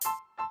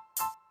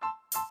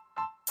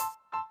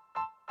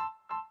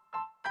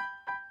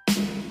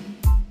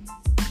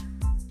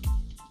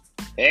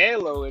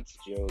Hello, it's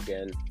Joe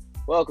again.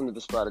 Welcome to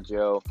the Spot of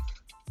Joe.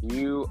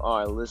 You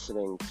are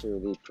listening to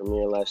the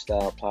Premier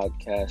Lifestyle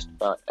Podcast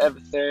about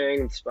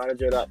everything,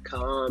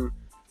 spotofjoe.com.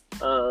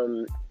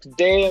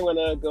 Today I'm going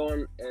to go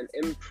on an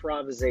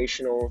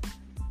improvisational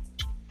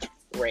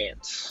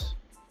rant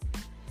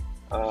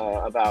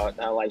about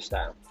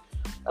lifestyle.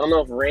 I don't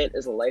know if rant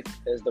is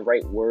the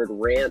right word.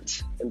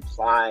 Rant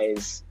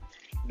implies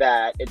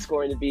that it's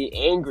going to be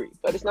angry,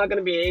 but it's not going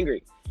to be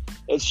angry.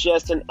 It's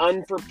just an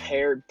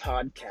unprepared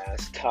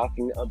podcast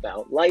talking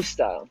about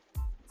lifestyle.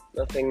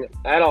 Nothing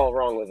at all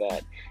wrong with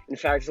that. In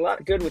fact, there's a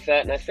lot good with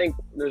that, and I think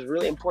there's a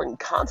really important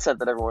concept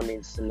that everyone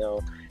needs to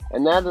know,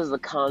 and that is the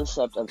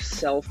concept of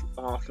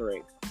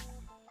self-authoring.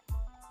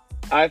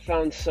 I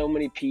found so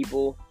many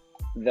people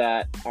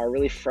that are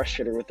really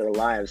frustrated with their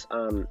lives.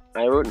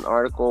 I wrote an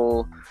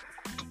article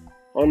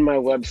on my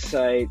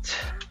website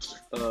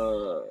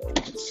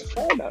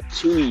probably about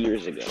 2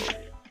 years ago.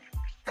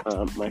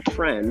 My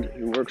friend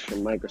who works for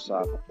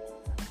Microsoft,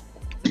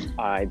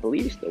 I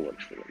believe he still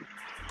works for them.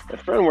 My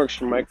friend works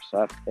for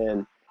Microsoft,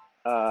 and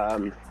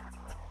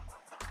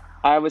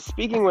I was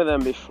speaking with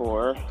him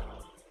before,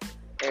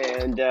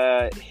 and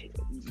I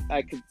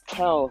could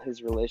tell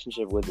his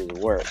relationship with his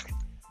work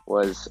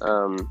was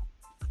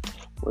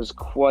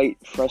quite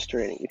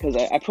frustrating, because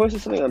I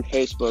posted something on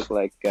Facebook,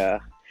 I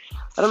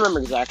don't remember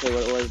exactly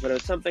what it was, but it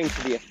was something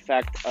to the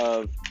effect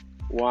of,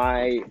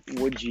 why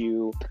would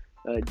you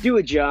do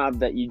a job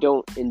that you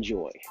don't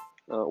enjoy?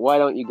 Why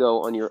don't you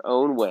go on your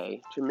own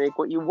way to make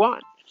what you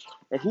want?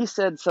 And he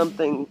said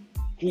something,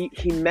 he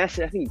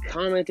messaged, I think he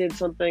commented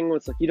something,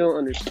 was like, you don't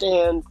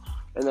understand.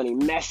 And then he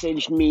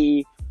messaged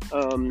me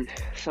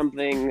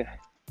something.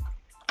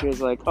 He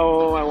was like,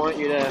 oh, I want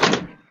you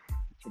to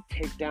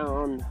take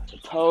down the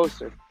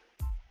post or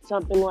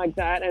something like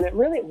that. And it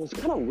really was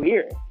kind of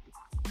weird,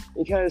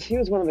 because he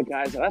was one of the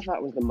guys that I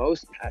thought was the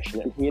most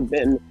passionate. He had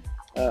been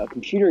a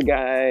computer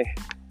guy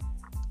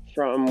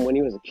from when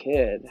he was a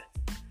kid.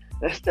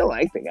 And I still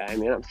like the guy. I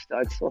mean, I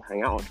still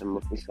hang out with him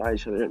if we saw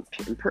each other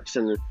in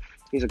person.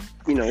 He's a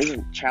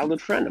childhood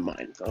friend of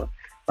mine. So I'm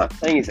not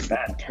saying he's a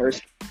bad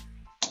person,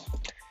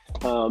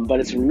 but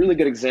it's a really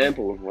good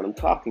example of what I'm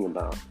talking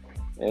about.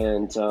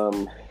 And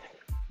so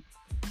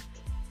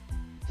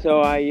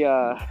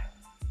I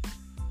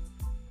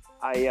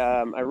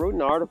wrote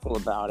an article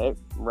about it,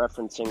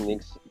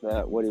 referencing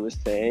what he was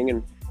saying,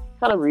 and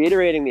kind of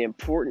reiterating the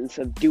importance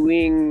of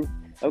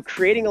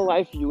creating a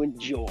life you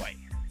enjoy.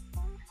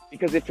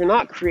 Because if you're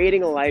not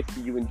creating a life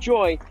that you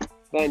enjoy,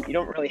 then you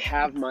don't really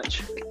have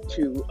much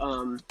to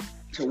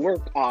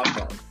work off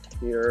of.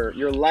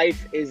 Your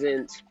life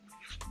isn't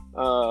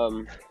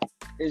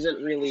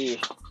really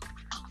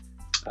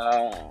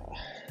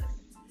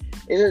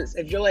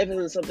if your life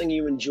isn't something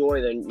you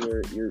enjoy, then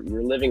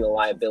you're living a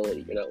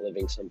liability. You're not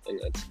living something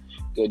that's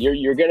good.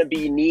 You're going to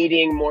be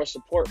needing more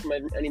support from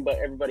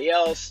everybody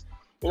else.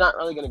 You're not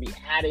really going to be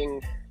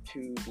adding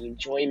to the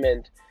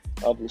enjoyment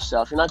of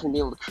yourself. You're not going to be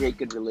able to create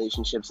good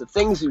relationships. The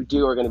things you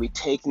do are going to be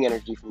taking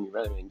energy from you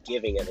rather than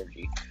giving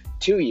energy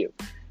to you.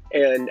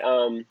 And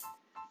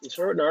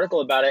so I wrote an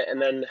article about it,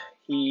 and then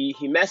he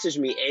messaged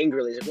me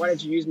angrily. He's like, why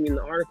did you use me in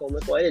the article? I'm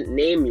like, well, I didn't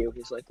name you.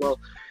 He's like, well,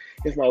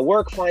 if my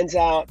work finds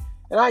out.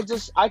 And I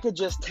could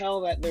just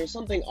tell that there's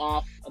something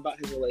off about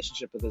his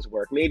relationship with his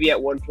work. Maybe at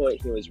one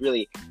point he was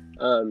really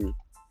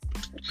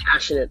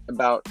passionate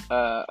about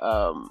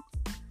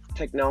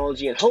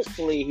technology, and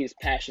hopefully he's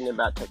passionate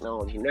about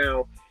technology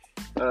now.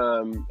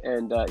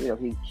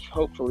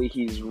 Hopefully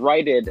he's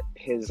righted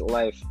his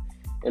life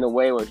in a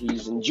way where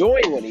he's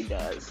enjoying what he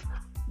does.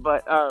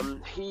 But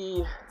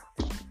he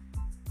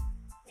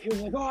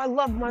was like, oh, I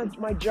love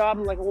my job.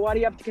 I'm like, well, why do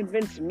you have to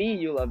convince me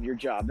you love your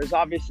job? There's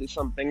obviously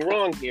something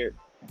wrong here.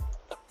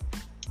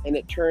 And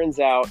it turns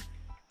out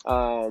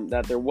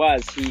that there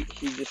was. He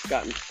just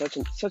got in such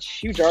a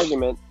huge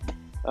argument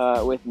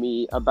with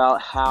me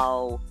about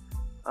how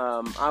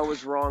I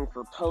was wrong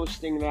for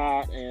posting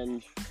that,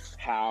 and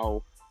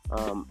how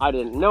I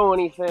didn't know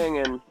anything,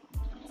 and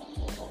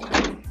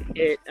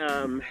it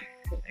kind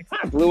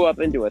of blew up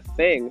into a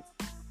thing.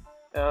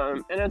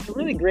 And it's a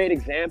really great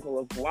example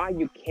of why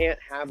you can't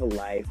have a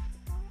life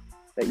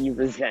that you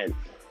resent.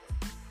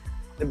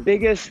 The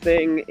biggest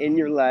thing in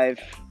your life,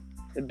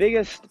 the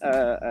biggest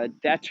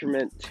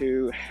detriment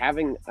to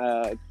having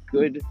a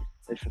good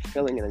and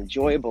fulfilling and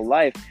enjoyable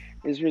life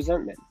is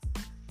resentment.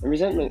 And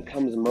resentment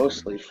comes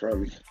mostly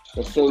from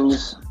the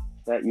things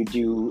that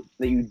you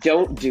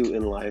don't do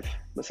in life,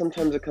 but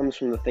sometimes it comes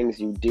from the things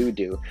you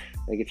do.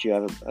 Like if you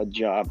have a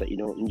job that you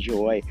don't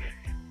enjoy,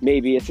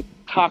 maybe it's a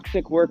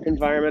toxic work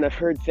environment. I've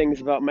heard things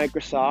about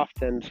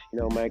Microsoft, and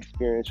my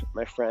experience with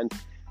my friend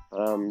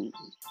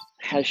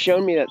has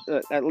shown me that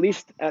at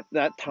least at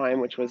that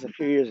time, which was a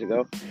few years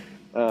ago,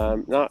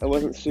 it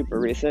wasn't super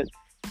recent,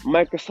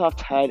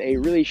 Microsoft had a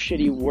really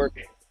shitty work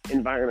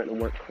environment and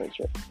work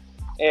culture.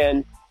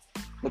 And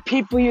the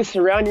people you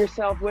surround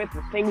yourself with,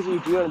 the things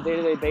you do on a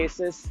day-to-day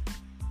basis,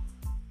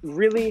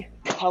 really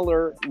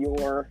color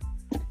your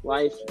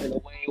life in a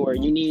way where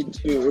you need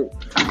to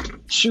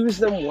choose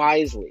them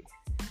wisely.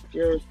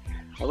 If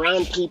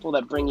around people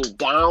that bring you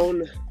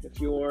down, if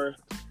you're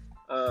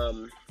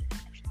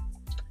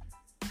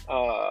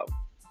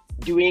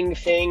doing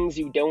things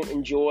you don't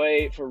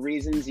enjoy for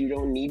reasons you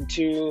don't need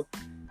to,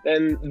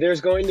 then there's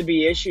going to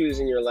be issues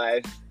in your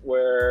life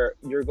where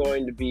you're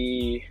going to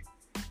be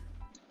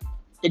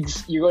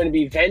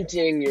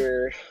venting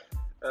your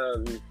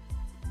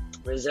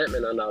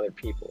resentment on other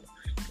people.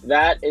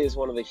 That is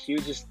one of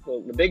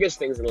the biggest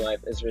things in life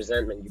is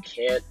resentment. You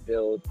can't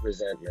build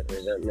resentment.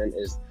 Resentment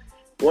is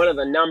one of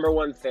the number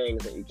one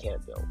things that you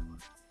can't build.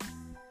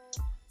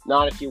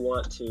 Not if you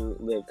want to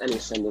live any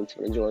semblance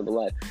of an enjoyable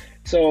life.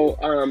 So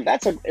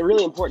that's a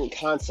really important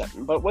concept.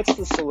 But what's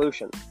the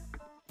solution?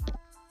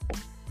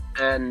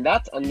 And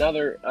that's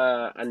another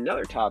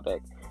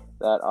topic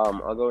that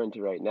I'll go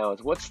into right now.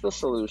 Is what's the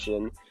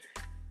solution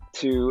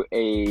to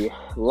a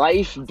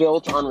life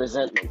built on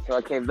resentment? So,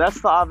 okay,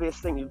 that's the obvious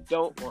thing you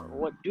don't want.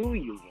 What do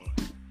you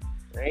want?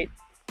 Right?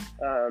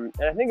 And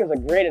I think there's a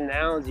great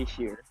analogy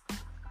here.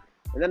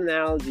 And that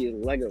analogy is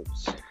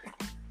Legos.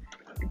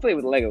 You play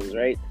with Legos,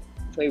 right?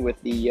 Play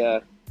with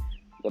the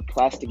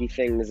plasticky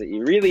things that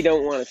you really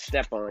don't want to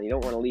step on. You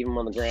don't want to leave them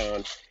on the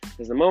ground.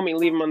 Because the moment you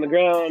leave them on the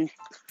ground,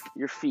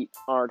 your feet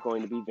are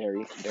going to be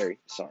very, very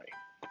sorry.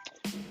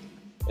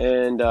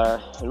 And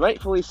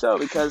rightfully so,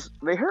 because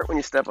they hurt when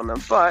you step on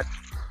them. But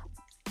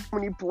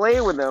when you play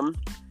with them,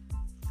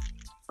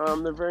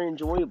 they're very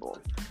enjoyable.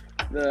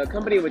 The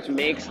company which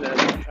makes them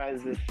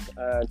has this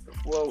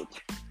quote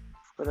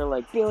where they're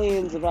like,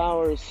 billions of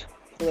hours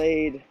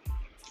played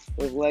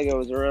with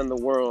Legos around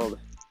the world.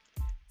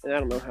 And I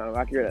don't know how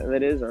accurate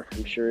that is.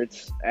 I'm sure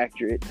it's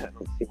accurate. I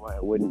don't see why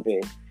it wouldn't be.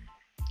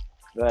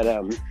 But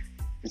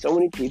so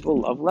many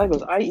people love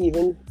Legos. I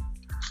even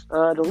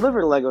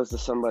delivered Legos to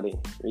somebody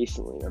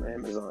recently on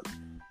Amazon.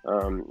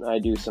 I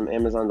do some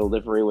Amazon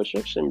delivery, which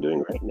actually I'm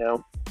doing right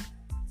now.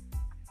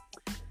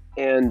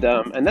 And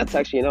that's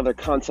actually another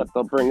concept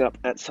I'll bring up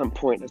at some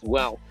point as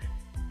well.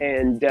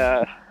 And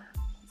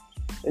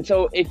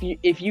so if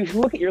you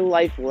look at your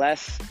life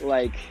less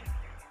like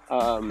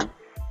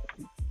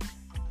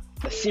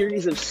a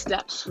series of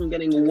steps from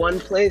getting one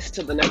place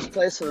to the next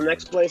place to the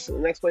next place to the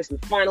next place, and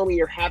finally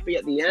you're happy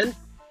at the end,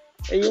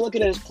 and you look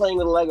at it as playing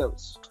with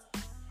Legos.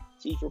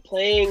 So if you're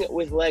playing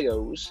with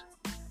Legos,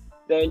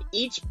 then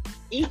each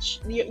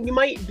you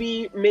might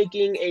be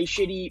making a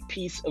shitty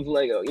piece of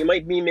Lego. You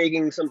might be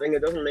making something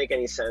that doesn't make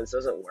any sense,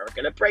 doesn't work,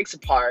 and it breaks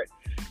apart.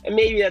 And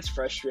maybe that's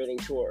frustrating,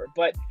 sure.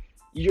 But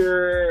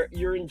you're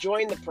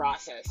enjoying the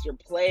process. You're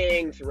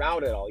playing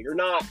throughout it all. You're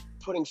not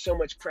putting so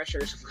much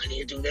pressure. So I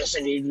need to do this, I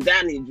need to do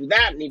that, I need to do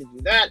that, I need to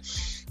do that,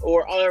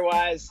 or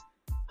otherwise,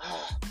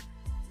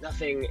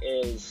 nothing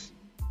is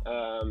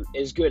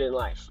good in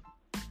life.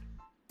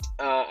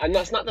 And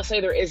that's not to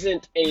say there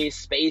isn't a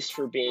space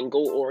for being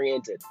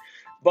goal-oriented,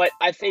 but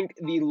I think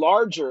the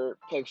larger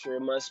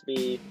picture must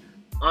be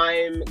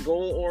I'm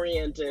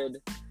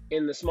goal-oriented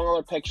in the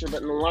smaller picture,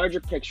 but in the larger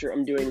picture,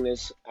 I'm doing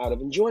this out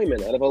of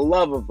enjoyment, out of a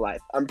love of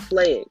life. I'm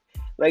playing.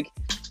 Like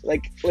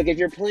if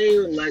you're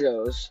playing with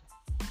Legos,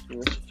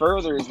 which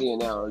furthers the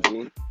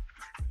analogy,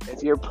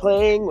 if you're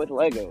playing with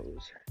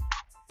Legos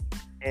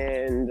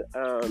and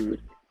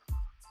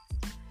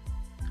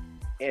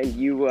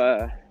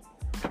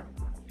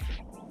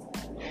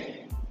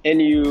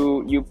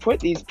you put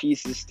these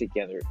pieces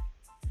together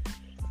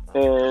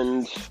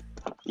and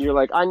you're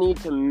like, I need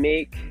to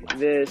make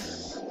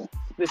this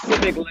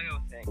specific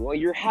Lego thing. Well,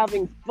 you're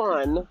having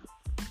fun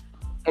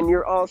and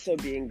you're also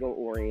being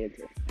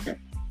goal-oriented.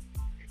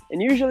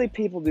 And usually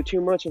people do too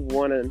much of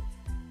one and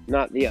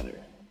not the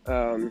other.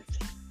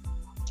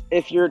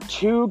 If you're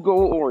too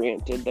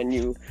goal-oriented, then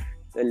you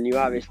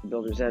obviously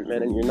build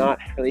resentment, and you're not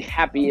really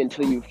happy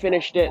until you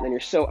finished it, and then you're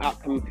so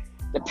outcome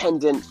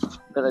dependent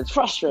that it's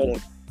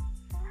frustrating.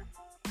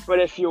 But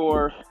if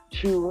you're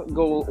too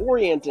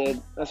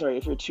goal-oriented,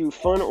 if you're too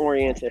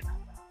fun-oriented,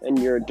 and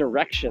you're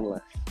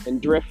directionless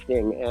and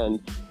drifting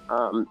and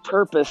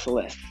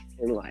purposeless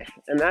in life,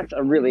 and that's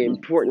a really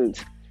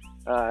important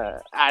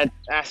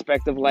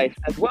aspect of life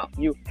as well.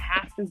 You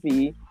have to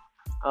be,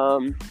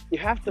 you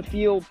have to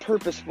feel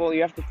purposeful.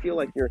 You have to feel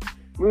like you're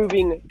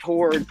moving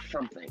towards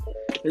something.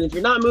 And if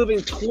you're not moving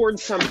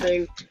towards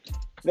something,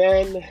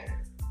 then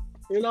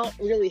you're not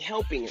really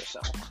helping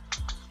yourself.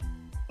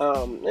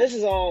 This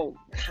is all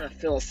kind of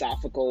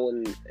philosophical,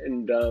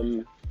 and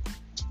the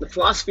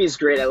philosophy is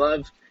great. I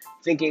love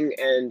thinking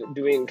and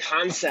doing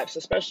concepts,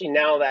 especially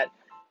now that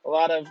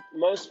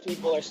most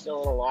people are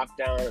still in a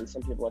lockdown, and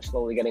some people are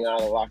slowly getting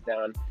out of the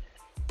lockdown.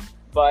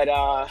 But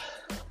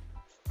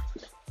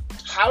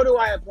how do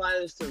I apply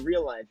this to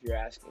real life, you're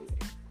asking me?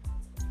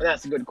 And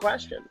that's a good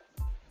question.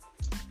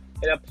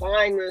 In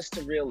applying this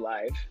to real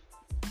life,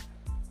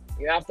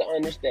 you have to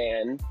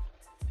understand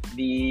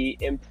the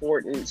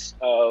importance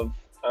of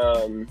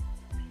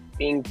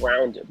being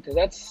grounded,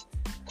 because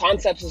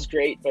concepts is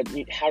great, but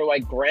how do I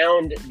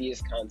ground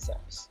these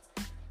concepts?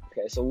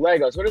 Okay, so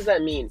Legos, what does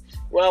that mean?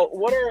 Well,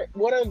 what are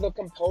the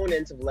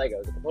components of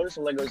Legos? The components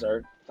of Legos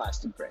are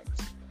plastic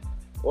bricks.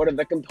 What are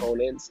the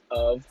components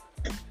of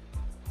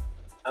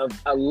of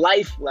a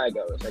life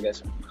Legos, I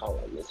guess we call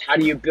them. Is how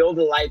do you build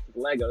a life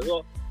with Legos?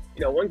 Well,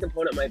 one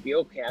component might be,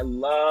 okay, I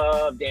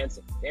love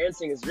dancing.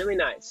 Dancing is really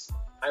nice.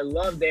 I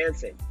love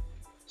dancing.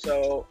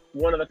 So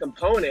one of the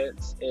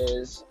components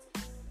is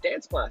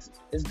dance classes,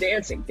 is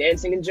dancing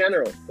in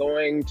general,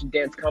 going to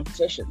dance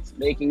competitions,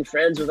 making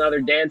friends with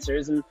other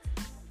dancers, and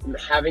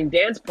having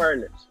dance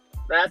partners.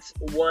 That's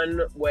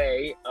one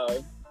way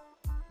of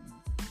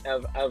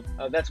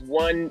that's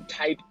one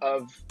type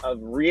of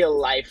real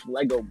life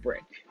Lego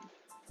brick.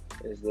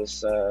 Is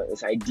this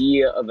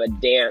idea of a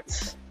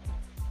dance,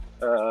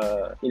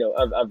 of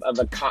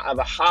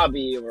a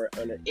hobby or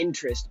an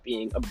interest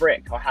being a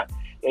brick? Or how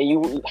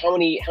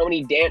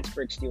many dance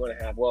bricks do you want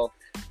to have? Well,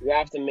 you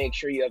have to make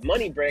sure you have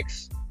money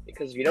bricks,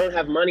 because if you don't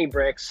have money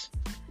bricks,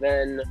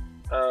 then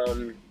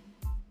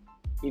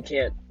you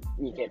can't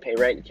pay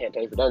rent, you can't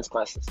pay for dance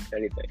classes,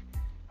 anything.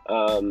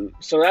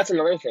 So that's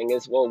another thing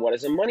is, well, what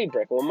is a money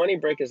brick? Well, a money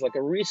brick is like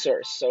a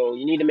resource. So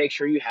you need to make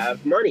sure you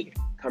have money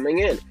coming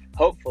in.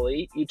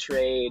 Hopefully you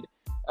trade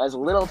as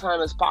little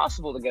time as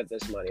possible to get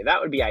this money.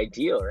 That would be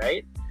ideal,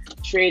 right?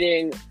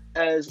 Trading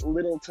as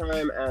little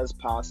time as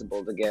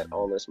possible to get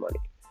all this money.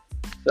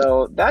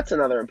 So that's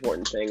another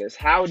important thing, is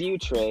how do you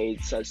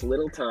trade such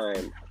little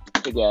time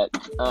to get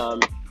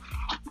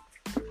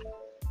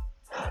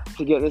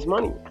this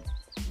money?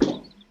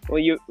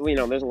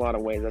 Well, there's a lot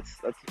of ways.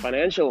 That's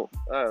financial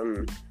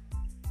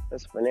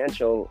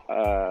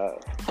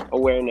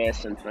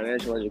awareness and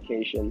financial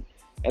education,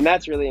 and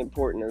that's really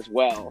important as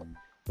well.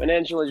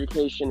 Financial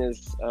education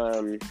has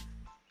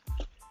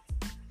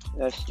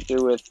to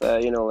do with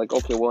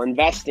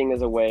investing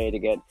is a way to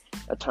get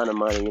a ton of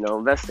money.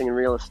 Investing in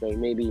real estate,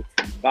 maybe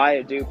buy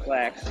a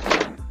duplex,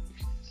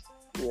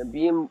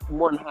 be in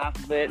one half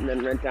of it and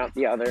then rent out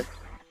the other.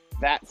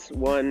 That's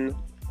one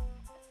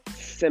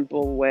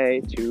simple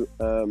way to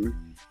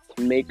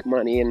make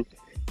money, and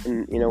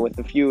with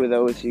a few of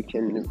those you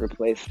can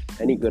replace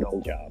any good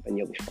old job and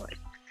you'll be fine.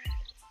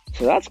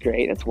 So that's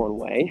great. That's one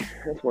way.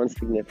 That's one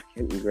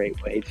significant and great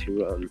way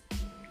to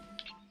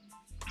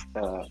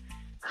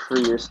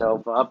free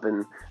yourself up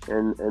and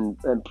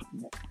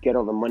get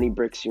all the money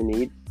bricks you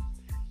need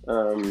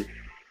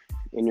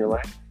in your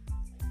life.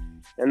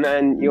 And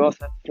then you also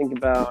have to think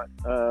about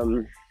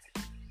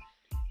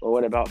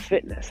what about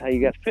fitness? How you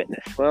get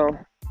fitness? Well,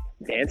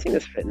 dancing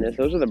is fitness.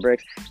 Those are the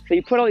bricks. So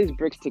you put all these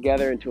bricks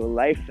together into a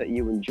life that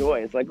you enjoy.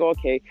 It's like,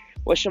 okay,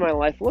 what should my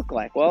life look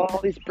like? Well,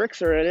 all these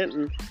bricks are in it,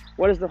 and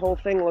what does the whole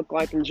thing look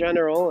like in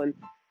general? And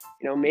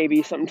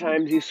maybe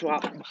sometimes you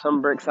swap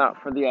some bricks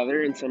out for the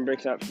other and some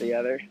bricks out for the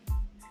other,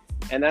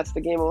 and that's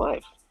the game of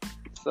life.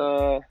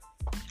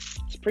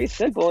 It's pretty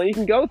simple, and you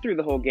can go through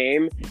the whole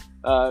game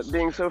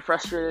being so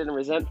frustrated and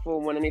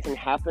resentful when anything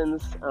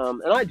happens,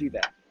 and I do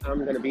that. I'm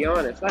going to be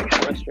honest. I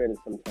get frustrated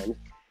sometimes.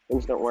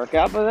 Things don't work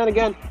out, but then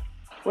again,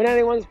 when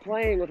anyone's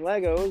playing with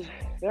Legos,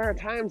 there are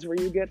times where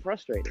you get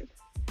frustrated.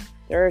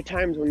 There are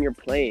times when you're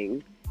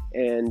playing,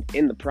 and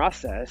in the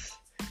process,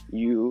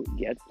 you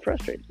get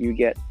frustrated. You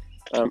get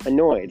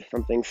annoyed.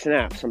 Something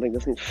snaps. Something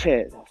doesn't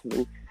fit.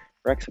 Something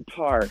breaks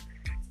apart.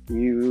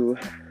 You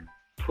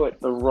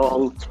put the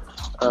wrong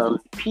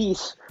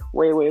piece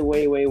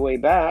way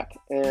back,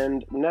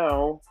 and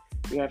now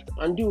you have to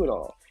undo it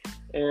all.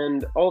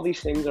 And all these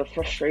things are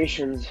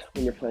frustrations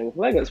when you're playing with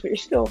Legos, but you're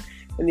still,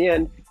 in the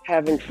end,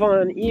 having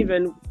fun,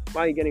 even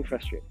while you're getting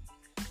frustrated.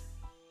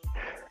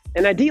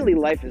 And ideally,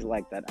 life is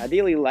like that.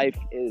 Ideally, life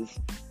is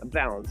a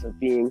balance of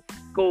being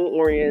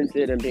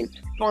goal-oriented and being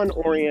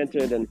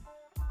fun-oriented and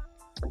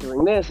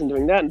doing this and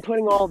doing that and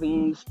putting all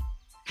these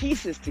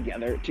pieces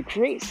together to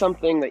create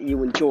something that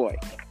you enjoy.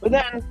 But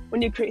then,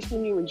 when you create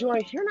something you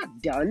enjoy, you're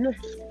not done.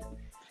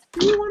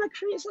 You want to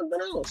create something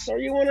else, or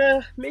you want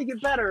to make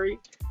it better.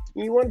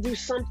 You want to do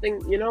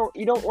something, you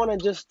don't want to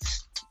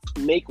just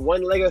make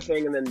one Lego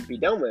thing and then be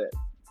done with it.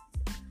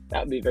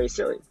 That would be very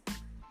silly.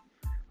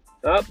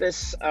 I hope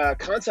this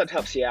concept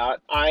helps you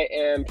out. I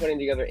am putting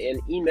together an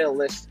email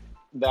list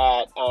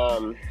that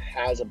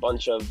has a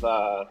bunch of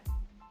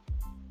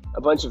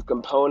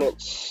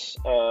components.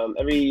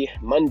 Every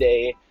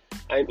Monday,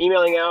 I'm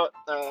emailing out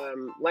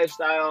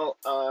lifestyle,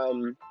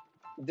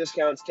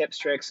 discounts, tips,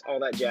 tricks,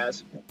 all that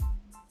jazz.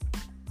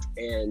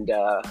 And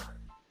go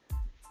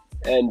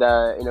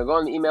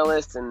on the email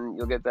list and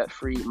you'll get that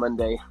free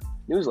Monday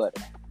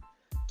newsletter.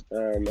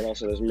 And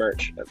also there's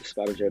merch at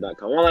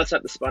thespotofjoe.com. All that's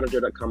at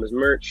thespotofjoe.com is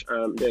merch.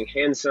 I'm doing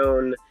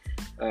hand-sewn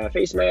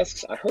face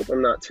masks. I hope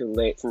I'm not too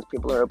late since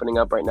people are opening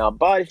up right now.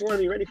 But if you want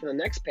to be ready for the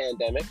next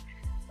pandemic,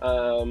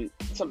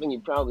 something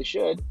you probably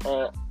should,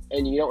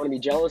 and you don't want to be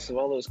jealous of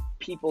all those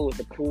people with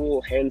the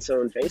cool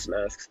hand-sewn face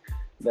masks,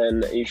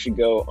 then you should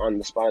go on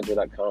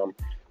thespotofjoe.com.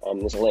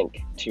 There's a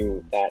link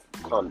to that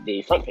on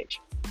the front page.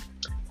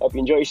 Hope you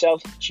enjoy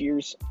yourselves.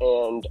 Cheers,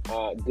 and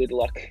good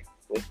luck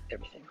with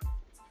everything.